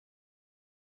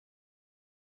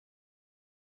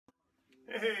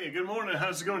Hey, good morning.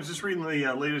 How's it going? Just reading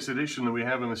the latest edition that we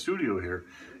have in the studio here.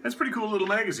 That's a pretty cool little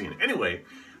magazine. Anyway,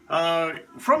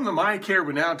 from the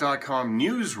mycarebonow.com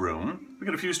newsroom, we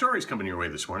got a few stories coming your way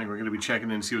this morning. We're going to be checking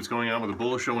in and see what's going on with the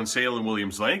bull show and sale in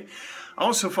Williams Lake.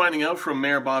 Also finding out from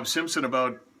Mayor Bob Simpson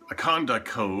about a conduct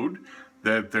code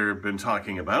that they've been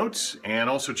talking about, and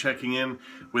also checking in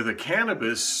with a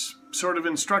cannabis sort of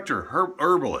instructor,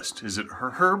 herbalist. Is it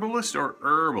herbalist or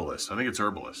herbalist? I think it's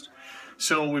herbalist.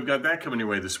 So we've got that coming your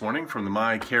way this morning from the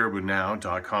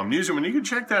mycarebonow.com newsroom, and you can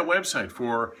check that website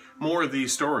for more of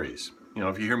these stories. You know,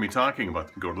 if you hear me talking about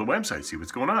them, go to the website, see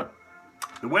what's going on.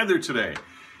 The weather today,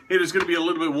 it is going to be a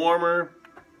little bit warmer,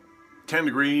 10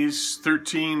 degrees,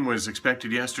 13 was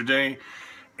expected yesterday.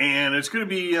 And it's going to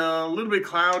be a little bit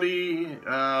cloudy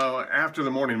after the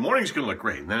morning. Morning's going to look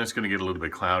great, and then it's going to get a little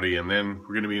bit cloudy, and then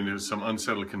we're going to be into some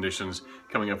unsettled conditions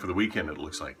coming up for the weekend, it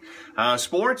looks like.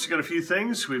 Sports, got a few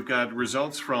things. We've got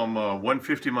results from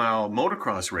 150-mile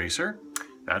motocross racer.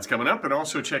 That's coming up, and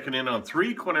also checking in on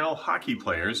 3 Cornell hockey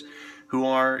players who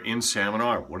are in Salmon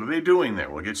Arm. What are they doing there?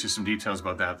 We'll get you some details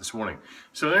about that this morning.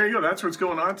 So there you go. That's what's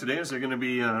going on today, as they're going to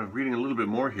be reading a little bit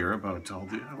more here about all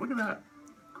the... look at that.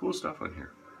 Cool stuff on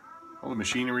here. All the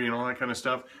machinery and all that kind of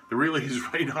stuff. There really is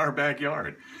right in our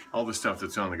backyard, all the stuff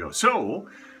that's on the go. So,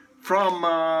 from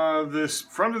this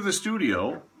front of the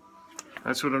studio,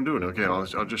 that's what I'm doing. Okay, I'll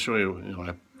just show you.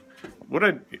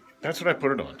 That's what I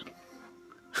put it on.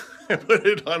 I put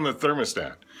it on the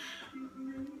thermostat.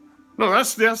 No,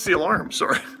 that's the alarm.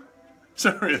 Sorry,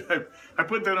 sorry. I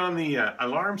put that on the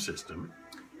alarm system,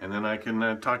 and then I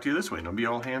can talk to you this way, and it'll be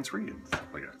all hands-free and stuff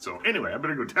like that. So anyway, I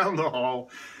better go down the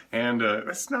hall, and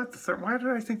that's not the why did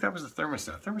I think that was the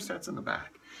thermostat? Thermostat's in the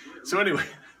back. So anyway,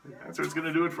 that's what's going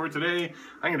to do it for today.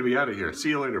 I'm going to be out of here. See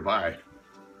you later. Bye.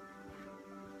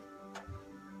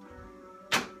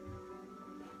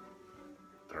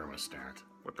 Thermostat.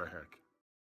 What the heck?